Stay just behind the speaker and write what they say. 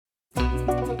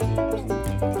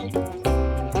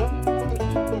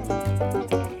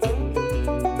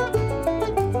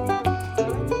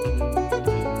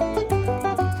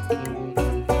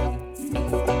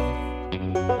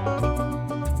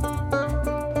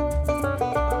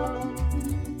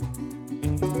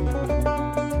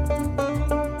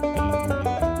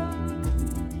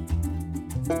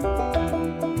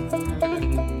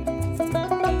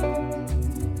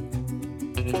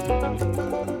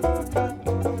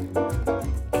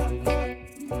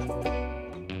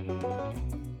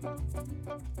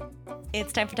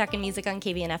it's time for Talkin' Music on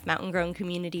KVNF Mountain Grown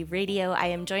Community Radio. I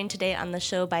am joined today on the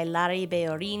show by Larry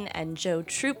Beorin and Joe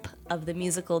Troop of the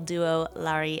musical duo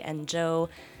Larry and Joe.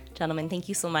 Gentlemen, thank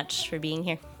you so much for being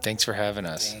here. Thanks for having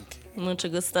us. Mucho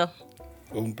gusto.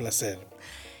 Un placer.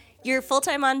 You're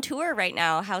full-time on tour right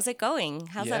now. How's it going?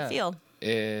 How's that feel?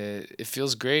 It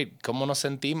feels great. ¿Cómo nos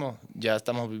sentimos? Ya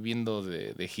estamos viviendo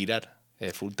de girar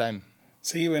full time.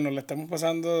 Sí, bueno, la estamos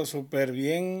pasando súper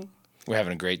bien. We're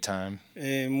having a great time.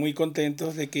 Muy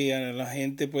contentos de que a la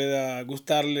gente pueda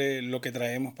gustarle lo que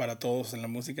traemos para todos en la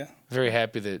música. Very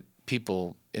happy that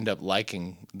people end up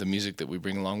liking the music that we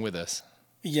bring along with us.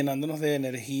 Y llenándonos de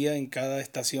energía en cada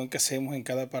estación que hacemos, en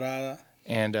cada parada.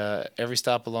 And every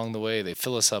stop along the way, they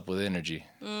fill us up with energy.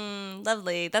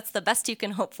 Lovely. That's the best you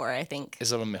can hope for, I think.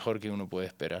 Eso es lo mejor que uno puede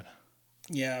esperar.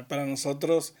 Ya, para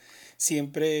nosotros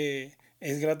siempre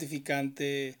es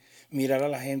gratificante mirar a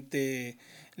la gente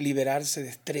liberarse de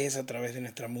estrés a través de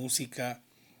nuestra música.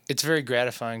 It's very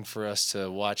gratifying for us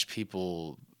to watch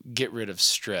people get rid of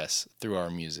stress through our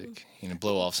music,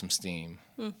 blow off some steam.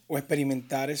 O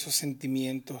experimentar esos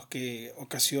sentimientos que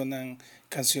ocasionan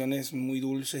canciones muy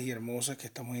dulces y hermosas que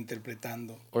estamos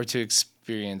interpretando. Or to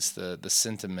experience the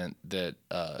sentiment that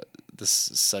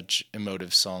such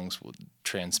emotive songs will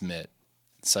transmit,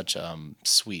 such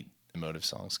sweet emotive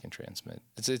songs can transmit.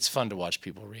 It's fun to watch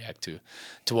people react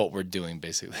to what we're doing,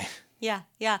 basically. Yeah.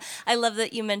 I love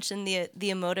that you mentioned the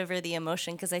emotive or the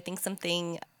emotion, because I think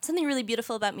something really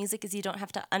beautiful about music is you don't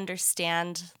have to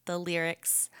understand the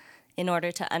lyrics in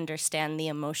order to understand the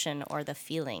emotion or the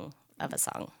feeling of a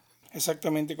song.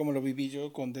 Exactamente como lo viví yo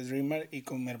con The Dreamer y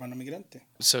con Mi Hermano Migrante.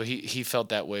 So he felt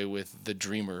that way with The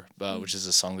Dreamer, which is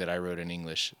a song that I wrote in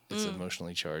English. It's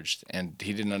emotionally charged, and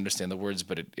he didn't understand the words,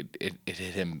 but it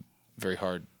hit him very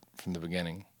hard from the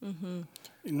beginning. Mm-hmm.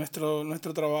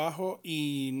 Nuestro trabajo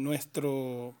y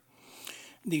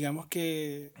digamos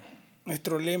que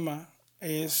nuestro lema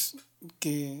es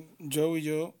que Joe y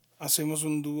yo hacemos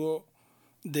un dúo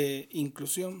de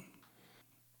inclusión.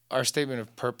 Our statement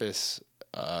of purpose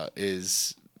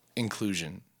is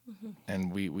inclusion,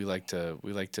 and we like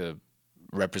to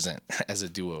represent as a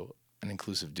duo, an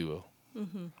inclusive duo.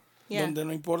 Yeah. Donde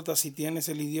no importa si tienes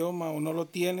el idioma o no lo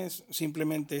tienes,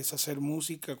 simplemente es hacer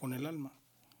música con el alma.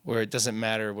 Where it doesn't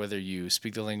matter whether you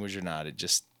speak the language or not.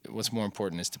 What's more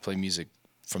important is to play music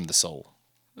from the soul.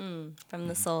 From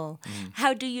the soul.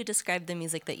 How do you describe the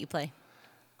music that you play?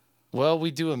 Well,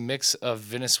 we do a mix of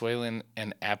Venezuelan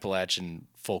and Appalachian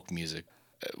folk music.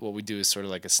 What we do is sort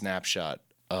of like a snapshot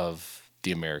of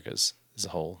the Americas as a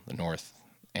whole, the North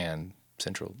and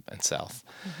Central and South.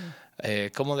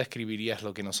 ¿Cómo describirías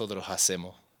lo que nosotros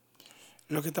hacemos?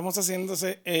 Lo que estamos haciendo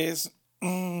es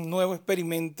un nuevo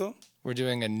experimento. We're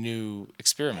doing a new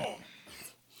experiment.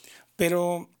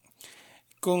 Pero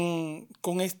con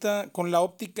la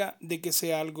óptica de que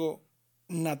sea algo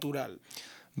natural.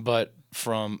 But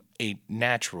from a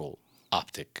natural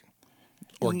optic,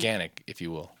 organic, if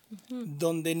you will.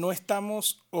 Donde no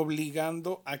estamos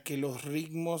obligando a que los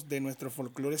ritmos de nuestro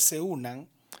folclore se unan.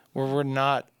 Where we're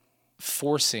not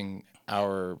forcing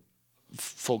our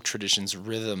folk traditions'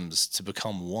 rhythms to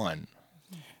become one.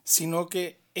 Sino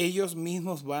que ellos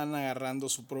mismos van agarrando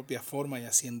su propia forma y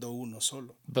haciendo uno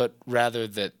solo. But rather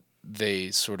that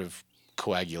they sort of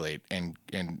coagulate and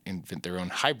invent their own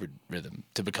hybrid rhythm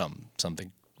to become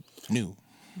something new.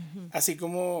 Así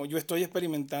como yo estoy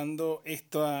experimentando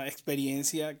esta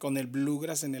experiencia con el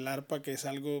bluegrass en el arpa, que es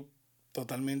algo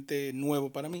totalmente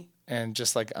nuevo para mí. And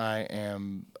just like I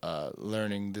am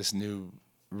learning this new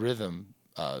rhythm,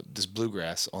 this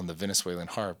bluegrass on the Venezuelan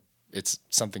harp, it's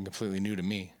something completely new to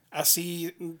me.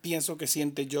 Así pienso que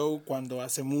siente Joe cuando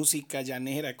hace música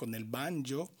llanera con el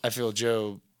banjo. I feel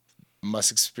Joe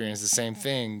must experience the same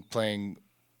thing playing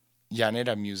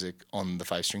llanera music on the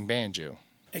 5-string banjo.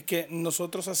 Es que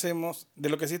nosotros hacemos, de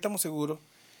lo que sí estamos seguros,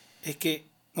 es que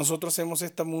nosotros hacemos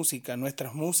esta música,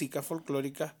 nuestras músicas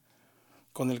folclóricas,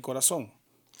 con el corazón.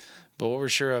 But what we're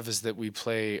sure of is that we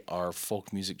play our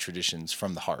folk music traditions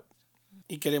from the heart.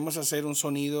 Y queremos hacer un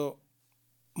sonido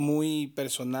muy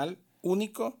personal,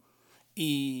 único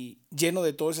y lleno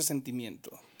de todo ese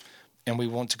sentimiento. And we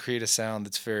want to create a sound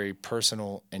that's very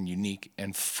personal and unique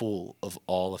and full of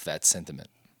all of that sentiment.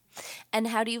 And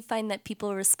how do you find that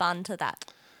people respond to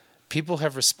that? People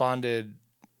have responded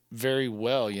very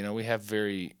well. We have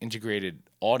very integrated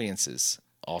audiences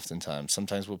oftentimes.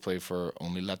 Sometimes we'll play for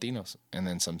only Latinos, and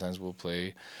then sometimes we'll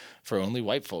play for only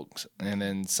white folks, and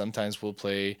then sometimes we'll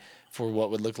play for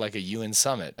what would look like a UN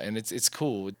summit. And it's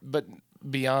cool. But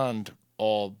beyond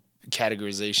all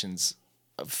categorizations,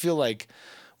 I feel like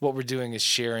what we're doing is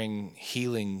sharing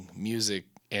healing music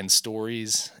and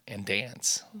stories and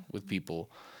dance with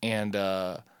people. And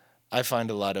I find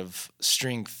a lot of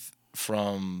strength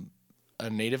from a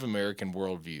Native American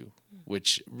worldview,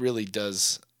 which really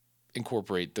does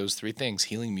incorporate those three things: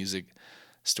 healing music,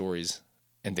 stories,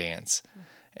 and dance.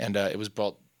 And it was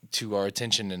brought to our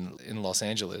attention in Los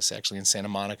Angeles, actually in Santa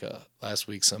Monica last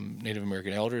week. Some Native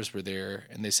American elders were there,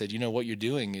 and they said, what you're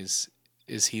doing is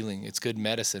healing. It's good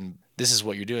medicine. This is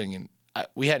what you're doing. And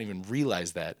we hadn't even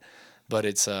realized that, but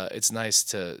it's nice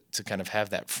to kind of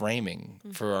have that framing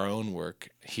for our own work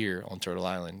here on Turtle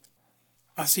Island.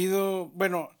 Ha sido,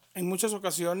 bueno, en muchas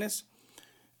ocasiones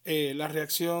la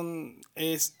reacción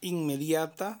es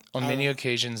inmediata. On many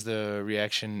occasions, the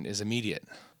reaction is immediate.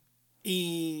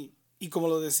 Y como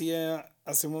lo decía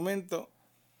hace un momento,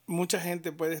 mucha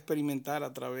gente puede experimentar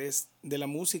a través de la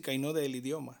música y no del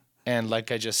idioma. And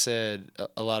like I just said,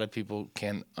 a lot of people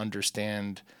can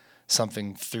understand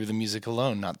something through the music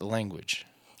alone, not the language.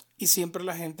 Y siempre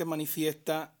la gente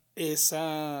manifiesta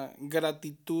esa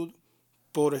gratitud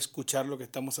por escuchar lo que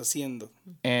estamos haciendo.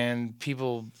 And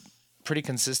people pretty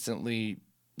consistently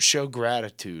show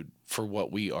gratitude for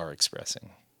what we are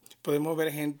expressing. Podemos ver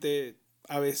gente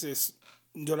a veces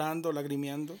llorando,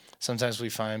 lagrimeando. Sometimes we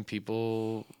find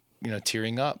people,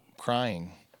 tearing up,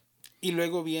 crying. Y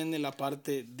luego viene la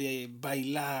parte de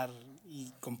bailar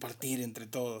y compartir entre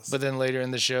todos. But then later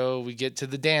in the show, we get to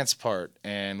the dance part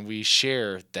and we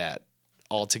share that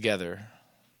all together.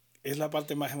 Es la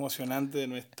parte más emocionante de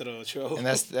nuestro show. And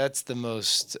that's the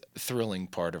most thrilling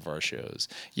part of our shows.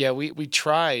 Yeah, we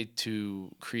try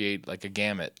to create like a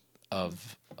gamut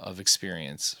of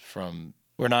experience.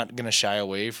 We're not going to shy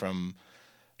away from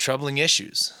troubling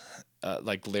issues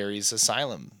like Larry's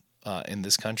asylum in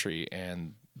this country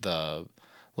and the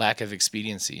lack of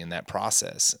expediency in that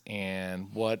process,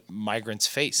 and what migrants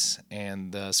face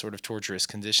and the sort of torturous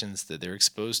conditions that they're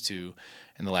exposed to,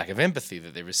 and the lack of empathy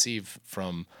that they receive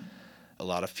from a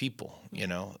lot of people,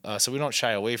 So we don't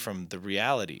shy away from the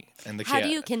reality. And How do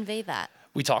you convey that?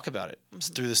 We talk about it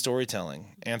through the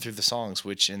storytelling and through the songs,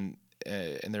 which in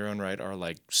their own right are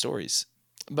like stories.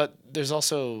 But there's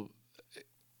also,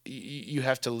 you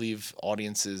have to leave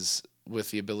audiences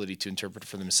with the ability to interpret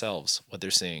for themselves what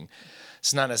they're seeing.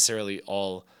 It's not necessarily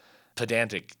all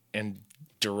pedantic and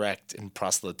direct and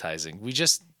proselytizing. We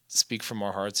just speak from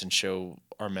our hearts and show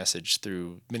our message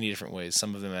through many different ways.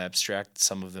 Some of them abstract,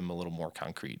 some of them a little more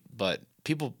concrete. But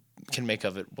people can make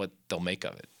of it what they'll make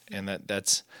of it. And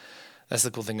that's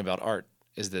the cool thing about art,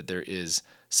 is that there is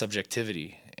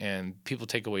subjectivity, and people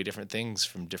take away different things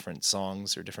from different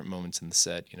songs or different moments in the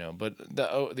set, But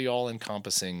the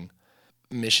all-encompassing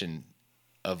mission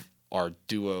of our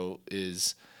duo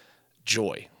is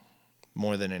joy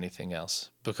more than anything else,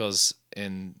 because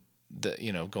in the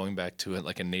going back to it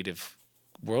like a native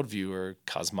worldview or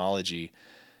cosmology,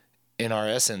 in our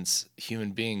essence,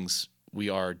 human beings, we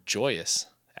are joyous.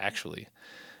 Actually,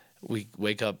 we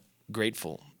wake up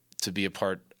grateful to be a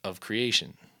part of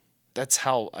creation. That's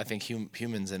how I think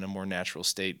humans in a more natural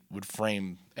state would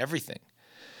frame everything.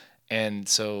 And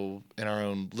so in our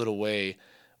own little way,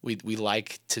 we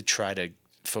like to try to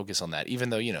focus on that, even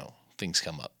though, things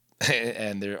come up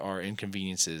and there are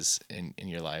inconveniences in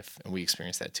your life. And we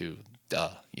experience that too.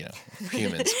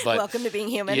 Humans. But welcome to being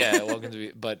human. Yeah, welcome to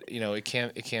be. But, it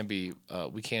can be,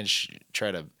 we can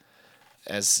try to,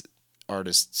 as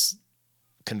artists,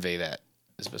 convey that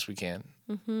as best we can.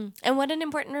 Mm-hmm. And what an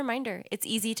important reminder. It's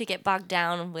easy to get bogged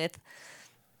down with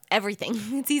everything.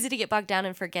 It's easy to get bogged down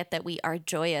and forget that we are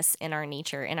joyous in our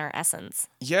nature, in our essence.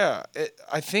 Yeah,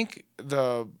 I think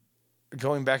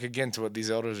going back again to what these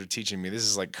elders are teaching me, this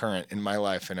is like current in my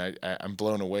life, and I'm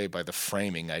blown away by the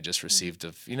framing I just received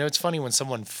of, it's funny when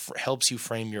someone helps you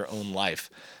frame your own life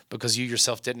because you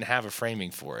yourself didn't have a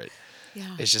framing for it.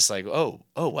 Yeah. It's just like, oh,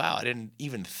 wow, I didn't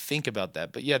even think about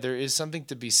that. But yeah, there is something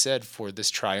to be said for this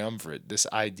triumvirate, this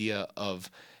idea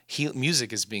of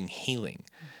music as being healing.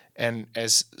 And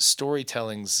as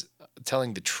storytelling's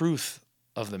telling the truth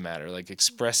of the matter, like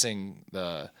expressing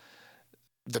the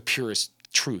purest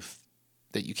truth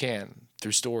that you can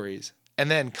through stories, and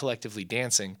then collectively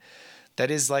dancing, that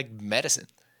is like medicine.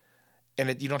 And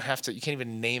you can't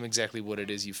even name exactly what it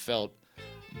is you felt,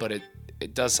 but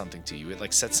it does something to you. It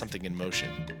like sets something in motion.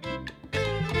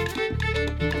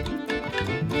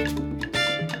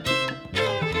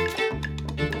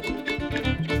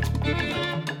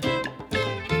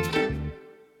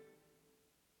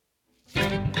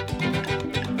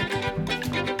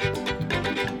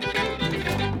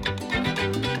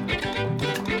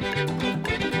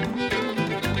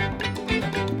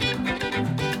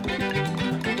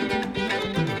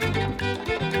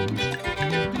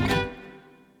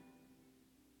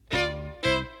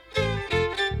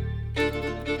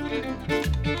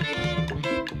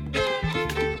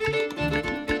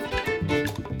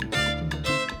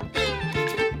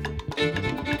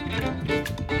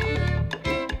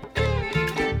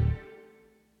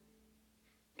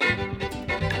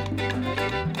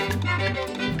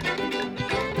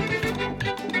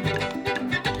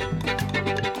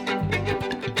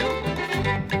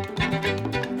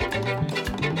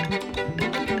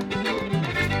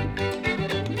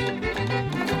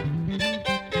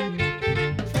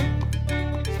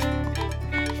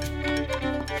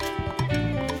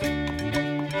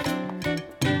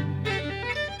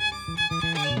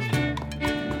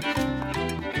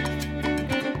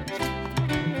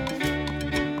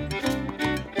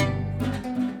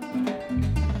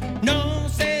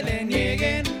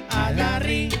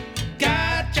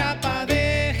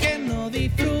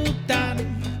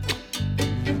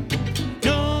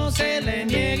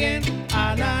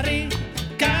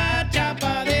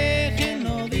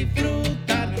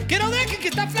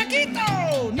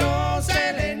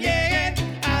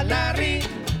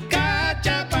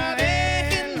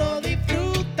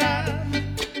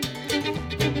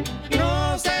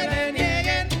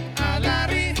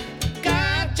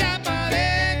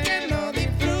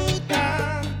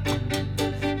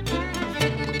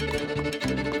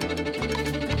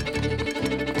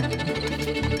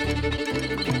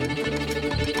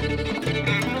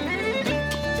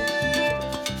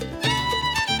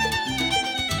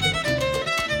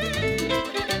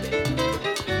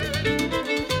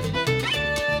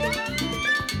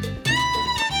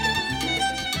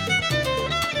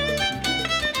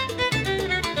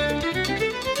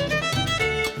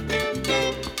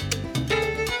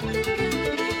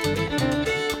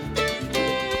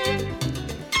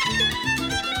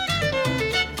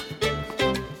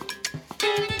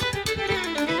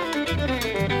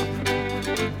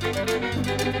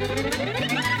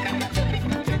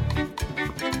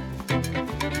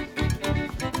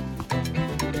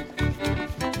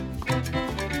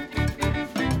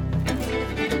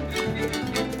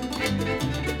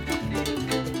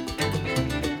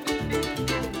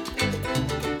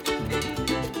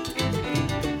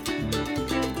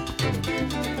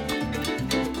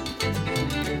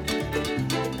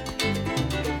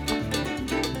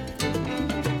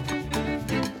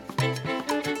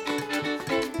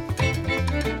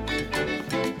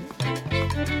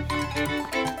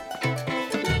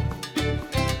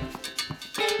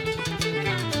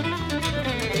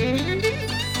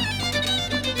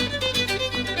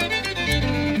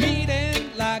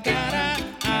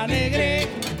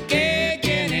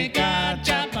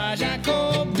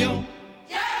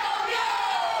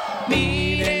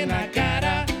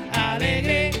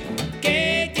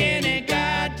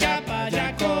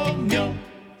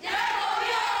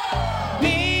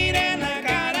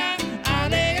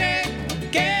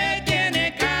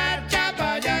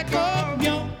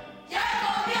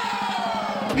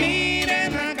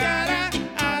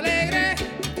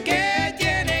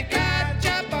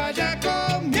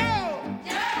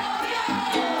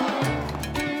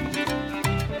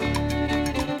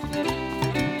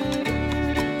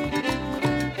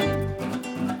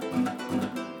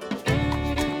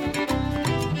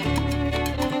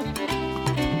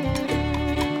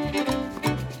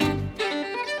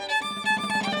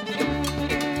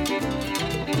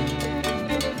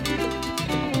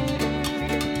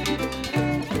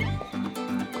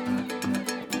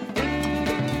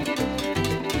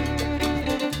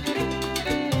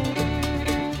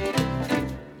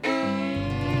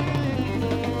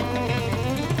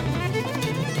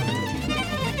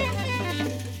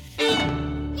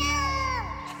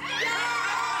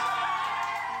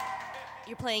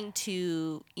 Playing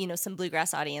to, some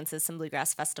bluegrass audiences, some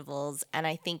bluegrass festivals, and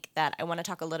I think that I want to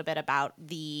talk a little bit about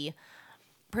the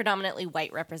predominantly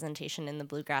white representation in the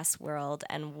bluegrass world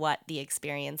and what the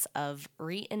experience of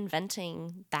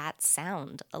reinventing that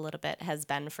sound a little bit has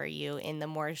been for you in the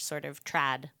more sort of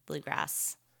trad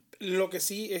bluegrass. Lo que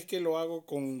sí es que lo hago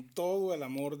con todo el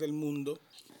amor del mundo.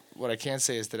 What I can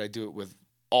say is that I do it with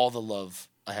all the love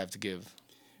I have to give.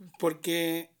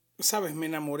 Porque sabes, me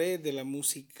enamoré de la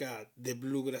música de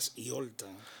bluegrass y old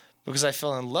time. Because I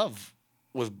fell in love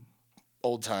with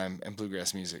old time and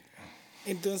bluegrass music.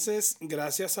 Entonces,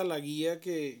 gracias a la guía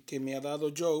que me ha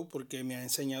dado Joe, porque me ha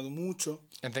enseñado mucho.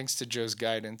 And thanks to Joe's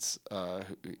guidance,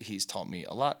 he's taught me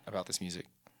a lot about this music.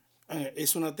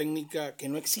 Es una técnica que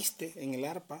no existe en el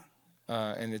arpa.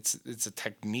 And it's a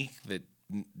technique that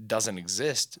doesn't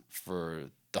exist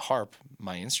for the harp,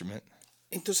 my instrument.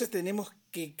 Entonces tenemos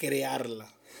que crearla.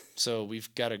 So we've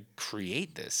got to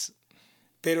create this.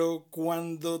 Pero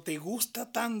cuando te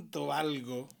gusta tanto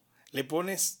algo, le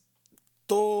pones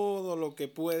todo lo que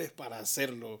puedes para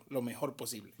hacerlo lo mejor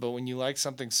posible. But when you like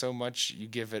something so much, you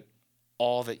give it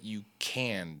all that you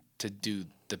can to do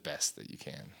the best that you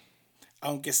can.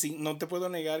 Aunque sí, no te puedo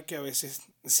negar que a veces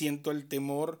siento el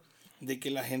temor de que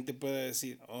la gente pueda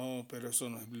decir, oh, pero eso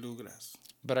no es bluegrass.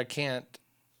 But I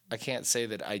can't say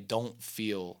that I don't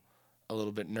feel a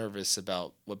little bit nervous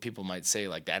about what people might say,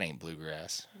 like, that ain't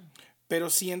bluegrass. Pero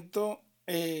siento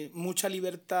mucha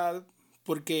libertad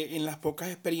porque en las pocas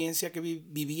experiencias que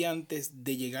viví antes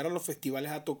de llegar a los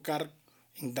festivales a tocar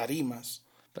en tarimas.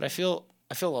 But I feel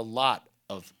a lot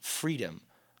of freedom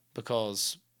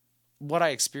because what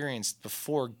I experienced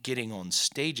before getting on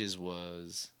stages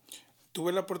was...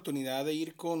 Tuve la oportunidad de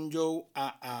ir con Joe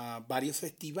a varios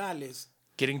festivales.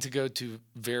 Getting to go to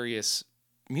various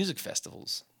music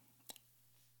festivals.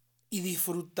 Y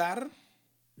disfrutar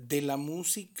de la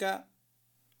música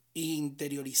e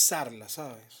interiorizarla,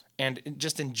 ¿sabes? And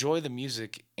just enjoy the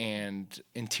music and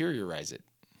interiorize it.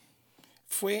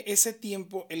 Fue ese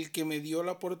tiempo el que me dio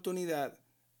la oportunidad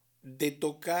de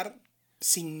tocar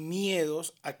sin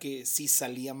miedos a que si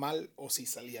salía mal o si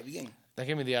salía bien. That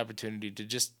gave me the opportunity to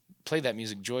just play that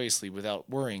music joyously without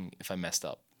worrying if I messed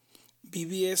up.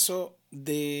 Viví eso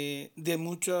de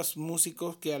muchos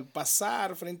músicos que al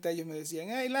pasar frente a ellos me decían,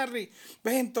 hey Larry,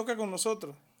 ven, toca con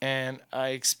nosotros. And I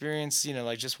experienced,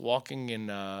 like just walking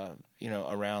in,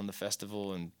 around the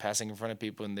festival and passing in front of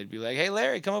people, and they'd be like, "Hey,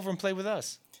 Larry, come over and play with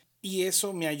us." Y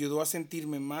eso me ayudó a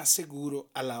sentirme más seguro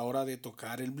a la hora de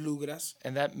tocar el bluegrass.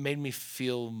 And that made me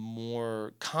feel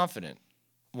more confident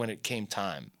when it came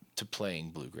time to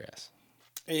playing bluegrass.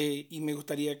 Y me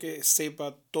gustaría que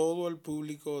sepa todo el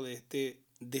público de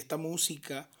esta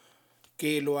música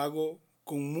que lo hago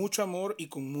con mucho amor y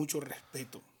con mucho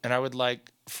respeto. And I would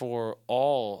like for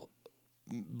all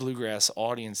bluegrass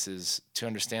audiences to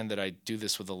understand that I do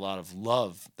this with a lot of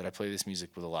love, that I play this music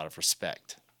with a lot of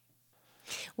respect.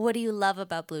 What do you love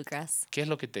about bluegrass? ¿Qué es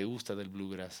lo que te gusta del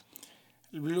bluegrass?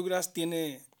 El bluegrass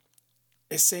tiene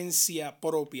esencia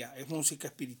propia, es música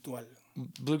espiritual.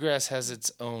 Bluegrass has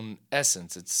its own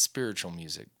essence, it's spiritual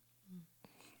music.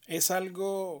 Es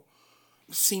algo,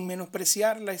 sin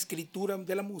menospreciar la escritura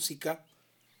de la música,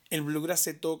 el bluegrass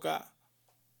se toca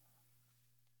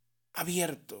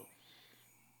abierto,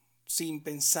 sin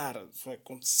pensar, o sea,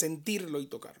 con sentirlo y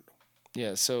tocarlo.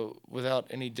 Yeah, so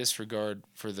without any disregard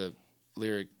for the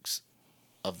lyrics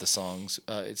of the songs,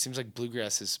 it seems like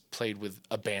bluegrass is played with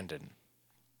abandon.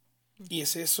 Y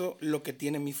es eso lo que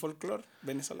tiene mi folclore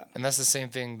venezolano. And that's the same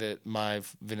thing that my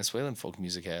Venezuelan folk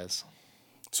music has.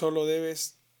 Solo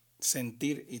debes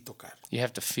sentir y tocar. You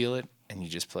have to feel it and you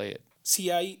just play it. Sí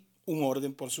hay un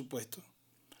orden, por supuesto,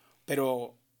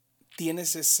 pero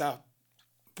tienes esa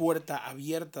puerta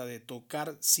abierta de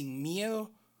tocar sin miedo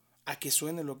a que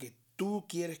suene lo que tú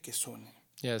quieres que suene.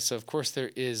 Yeah, so of course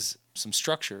there is some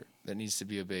structure that needs to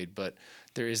be obeyed, but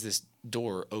there is this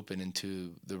door open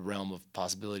into the realm of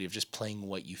possibility of just playing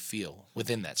what you feel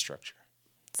within that structure.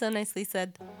 So nicely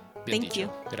said. Bien Thank dicho.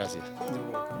 you. Gracias.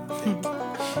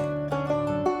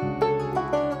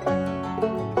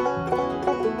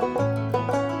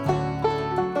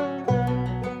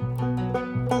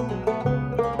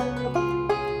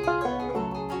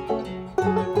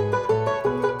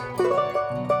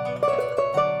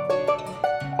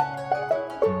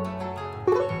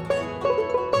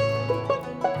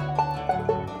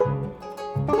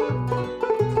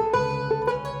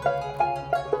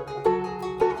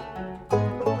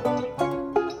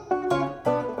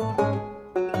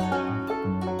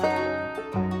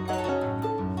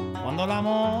 Cuando el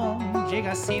amor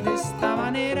llega así de esta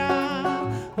manera,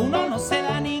 uno no se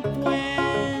da ni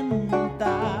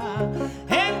cuenta.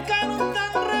 El canto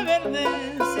tan reverde,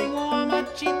 según a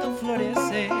machito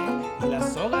florece y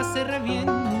las hojas se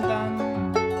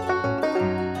revientan.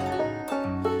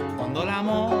 Cuando el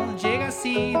amor llega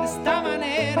así de esta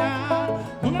manera,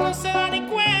 uno no se da ni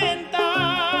cuenta.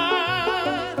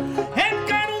 El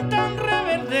canto tan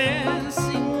reverde,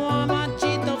 según a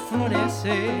machito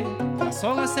florece, las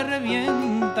hojas se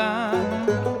revientan.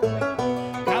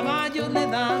 Caballos le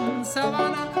dan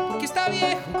sabana porque está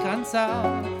viejo y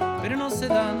cansado, pero no se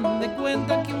dan de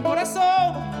cuenta que un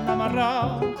corazón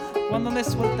amarrado, cuando le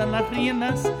sueltan las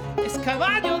riendas, es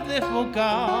caballo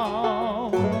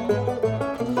desbocado.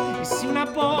 Y si una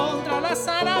potra la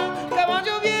sana,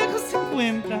 caballo viejo se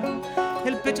encuentra,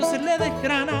 el pecho se le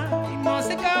desgrana y no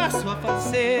hace caso a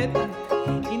falseta,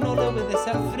 y no le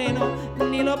obedece al freno,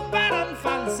 ni lo paran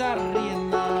falsas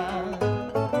riendas.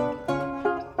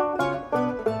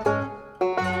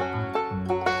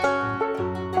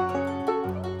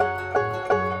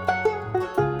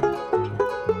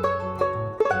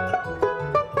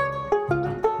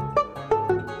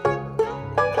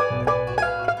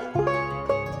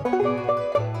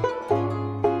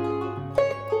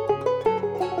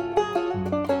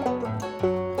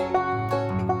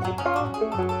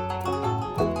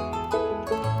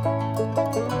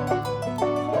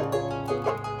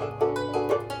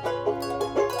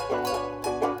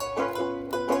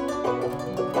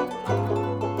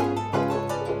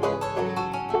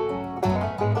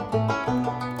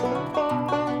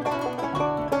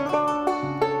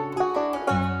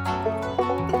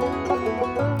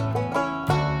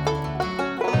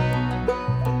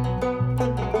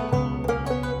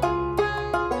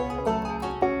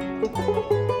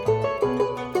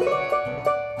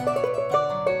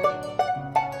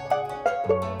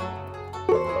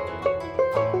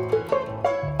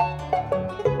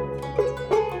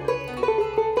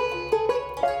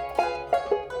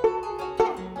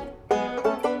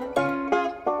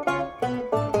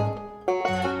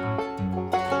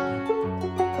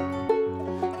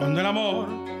 Cuando el amor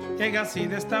llega así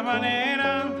de esta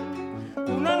manera,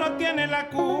 uno no tiene la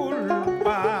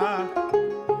culpa.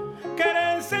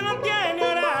 Quererse no tiene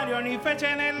horario ni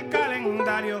fecha en el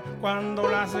calendario cuando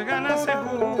las ganas se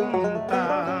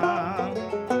juntan.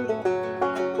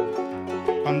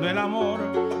 Cuando el amor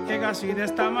llega así de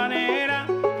esta manera,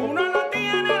 uno no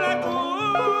tiene la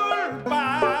culpa.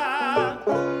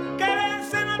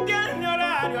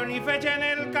 horario ni fecha en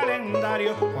el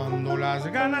calendario cuando las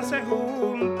ganas se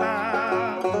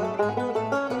juntan.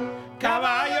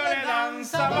 Caballo le dan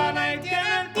sabana y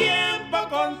tiene el tiempo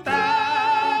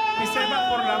contado y se va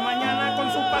por la mañana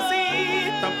con su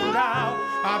pasito apurado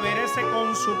a verse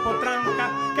con su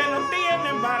potranca que lo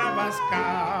tienen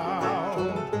barabascao.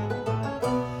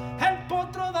 El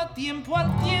potro da tiempo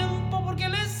al tiempo porque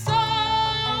le sobra.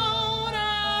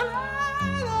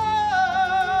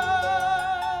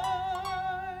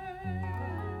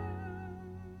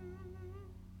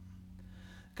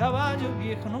 Caballo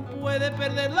viejo no puede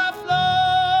perder la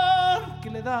flor que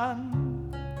le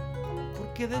dan,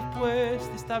 porque después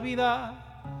de esta vida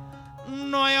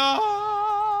no hay otra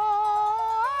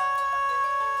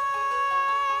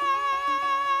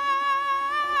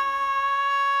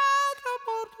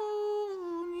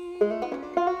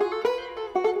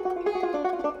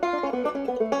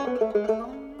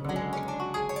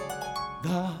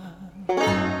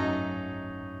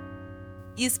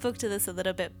You spoke to this a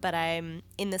little bit, but I'm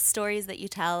in the stories that you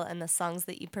tell and the songs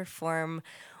that you perform,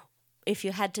 if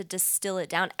you had to distill it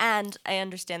down, and I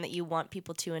understand that you want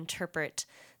people to interpret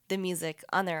the music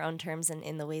on their own terms and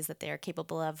in the ways that they are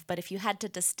capable of, but if you had to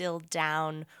distill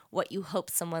down what you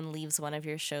hope someone leaves one of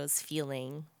your shows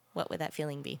feeling, what would that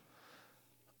feeling be?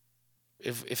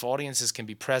 If audiences can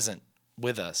be present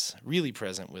with us, really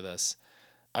present with us,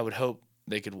 I would hope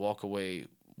they could walk away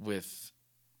with,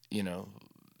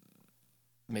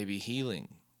 maybe healing.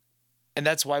 And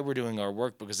that's why we're doing our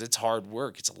work, because it's hard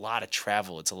work. It's a lot of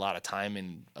travel. It's a lot of time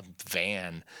in a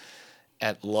van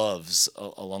at Love's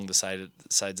along the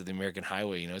sides of the American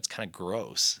highway. It's kind of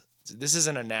gross. This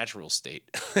isn't a natural state.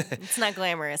 It's not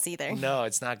glamorous either. No,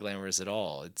 it's not glamorous at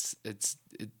all. It's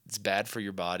bad for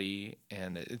your body,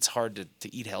 and it's hard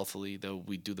to eat healthily, though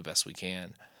we do the best we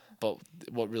can. But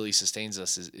what really sustains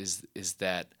us is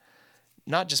that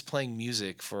not just playing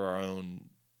music for our own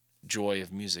joy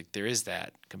of music. There is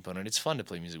that component. It's fun to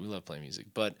play music. We love playing music.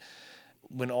 But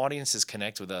when audiences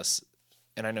connect with us,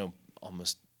 and I know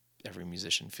almost every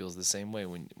musician feels the same way,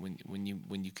 when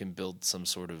you can build some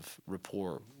sort of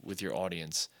rapport with your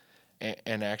audience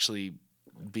and actually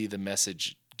be the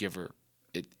message giver,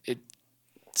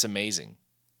 it's amazing.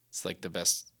 It's like the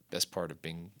best part of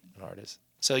being an artist.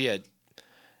 So yeah,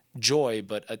 joy,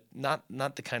 but not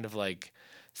the kind of like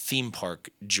theme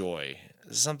park joy.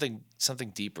 Something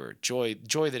deeper. Joy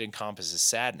that encompasses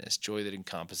sadness, joy that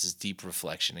encompasses deep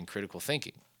reflection and critical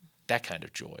thinking. That kind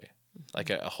of joy. Like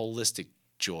a holistic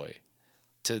joy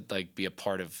to like be a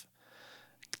part of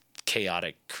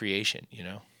chaotic creation,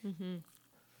 Mm-hmm.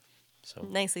 So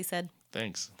nicely said.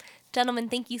 Thanks. Gentlemen,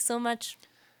 thank you so much.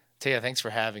 Taya, thanks for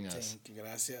having us. Thank you,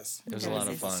 gracias. It was a lot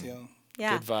of fun.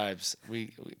 Yeah. Good vibes.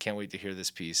 We can't wait to hear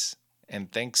this piece.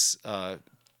 And thanks,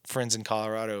 friends in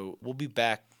Colorado. We'll be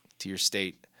back to your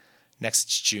state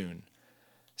next June.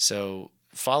 So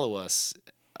follow us,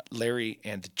 Larry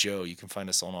and Joe. You can find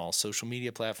us on all social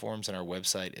media platforms, and our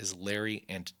website is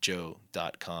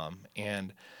larryandjoe.com.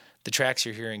 And the tracks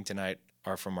you're hearing tonight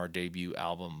are from our debut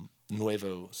album,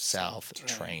 Nuevo South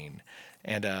Train.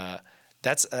 And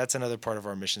that's another part of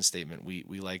our mission statement. We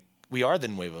are the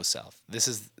Nuevo South. This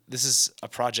is a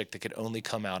project that could only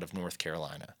come out of North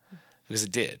Carolina, because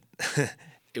it did.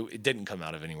 It didn't come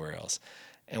out of anywhere else.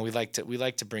 And we like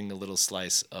to bring a little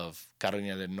slice of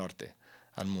Carolina del Norte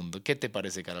al mundo. ¿Qué te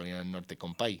parece Carolina del Norte,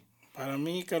 compay? Para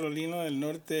mí, Carolina del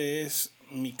Norte es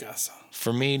mi casa.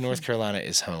 For me, North Carolina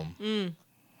is home.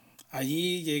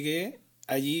 Allí llegué,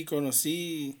 allí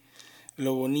conocí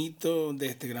lo bonito de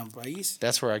este gran país.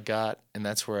 That's where I got, and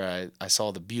that's where I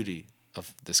saw the beauty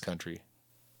of this country.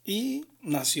 Y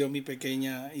nació mi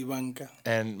pequeña Ivanka.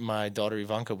 And my daughter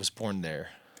Ivanka was born there.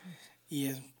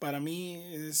 Y para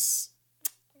mí es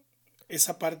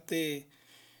esa parte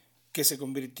que se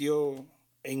convirtió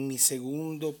en mi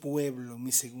segundo pueblo,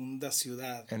 mi segunda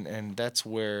ciudad. And that's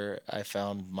where I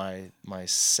found my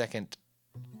second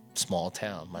small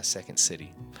town, my second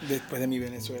city. Después de mi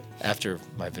Venezuela. After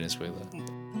my Venezuela.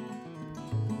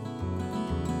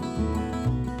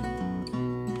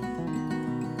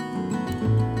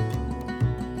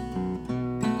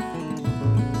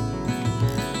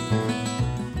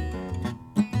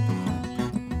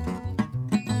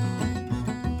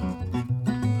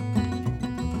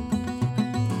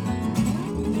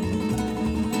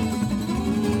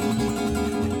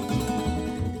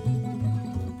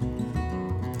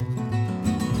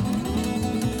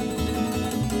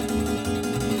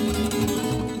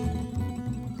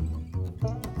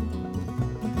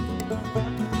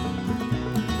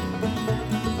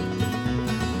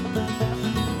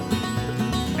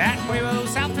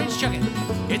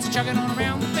 It's chugging on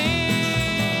around the bend.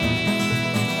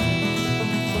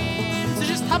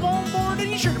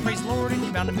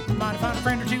 around and make me might find a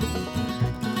friend or two.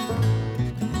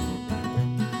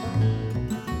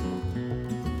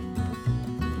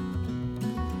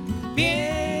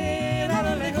 Bien a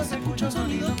lo lejos escucho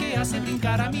sonido que hace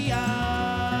brincar a mi alma.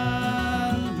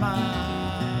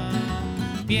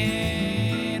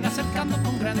 Bien acercando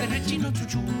con grandes rechinos,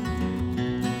 chuchu,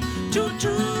 chuchu.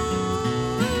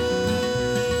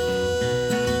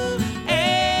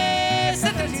 Ese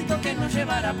trencito que nos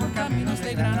llevará por caminos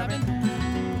de gran aventura.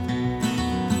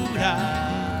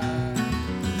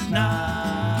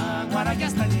 Naguará ya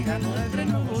está llegando el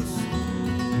tren nuevo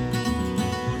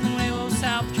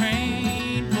South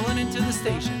train pulling into the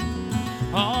station.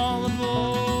 All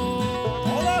aboard.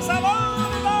 ¡Todos a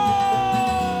bordo!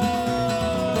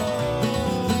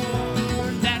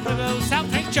 That nuevo South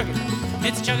train chugging.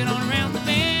 It's chugging on around the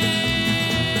bend.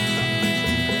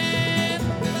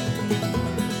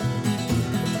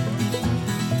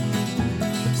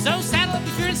 So saddle up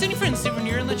your fear and send your friends super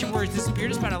near and let your worries disappear.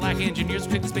 Despite a lack of engineers,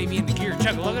 pick this baby into gear.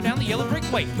 Chug a lug down the yellow brick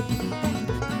way.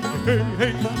 Hey,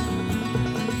 hey.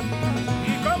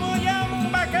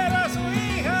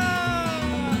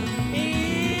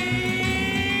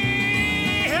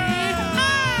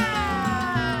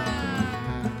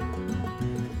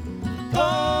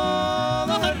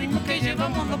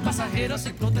 Los pasajeros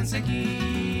explotan enseguida.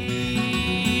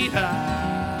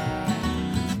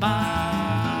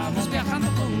 Vamos viajando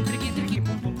con un triqui triqui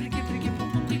pum pum triqui triqui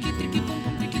pum pum triqui triqui pum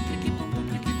pum triqui triqui pum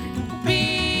pum triqui triqui pum.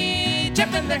 Pinche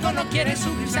pendejo no quiere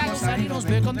subirse a gozar y nos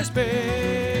ve con despecho.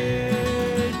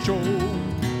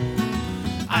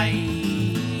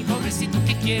 Ay, pobrecito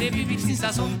que quiere vivir sin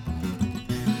sazón,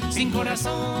 sin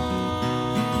corazón.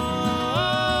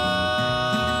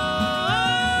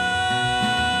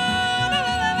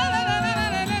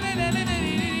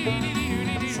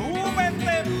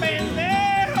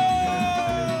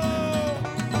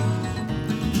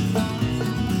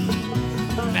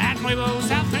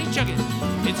 South train chugging,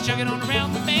 it's chugging on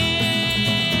around the bend.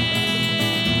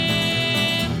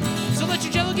 So let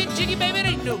your jello get jiggy, baby. It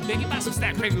ain't no biggie. Buy some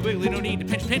stack, crazy wiggly. No need to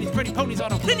pinch pennies, pretty ponies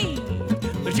on a plenty.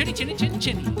 They're chinny, chinny, chinny,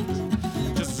 chinny.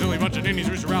 Just a silly bunch of ninnies,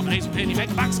 Rooster Ralph and Hazel Penny, make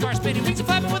a boxcar spinning, wings and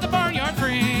flapping with the barnyard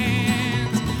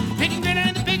friends. Picking granite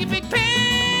in the big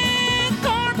pen,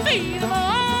 cornfield.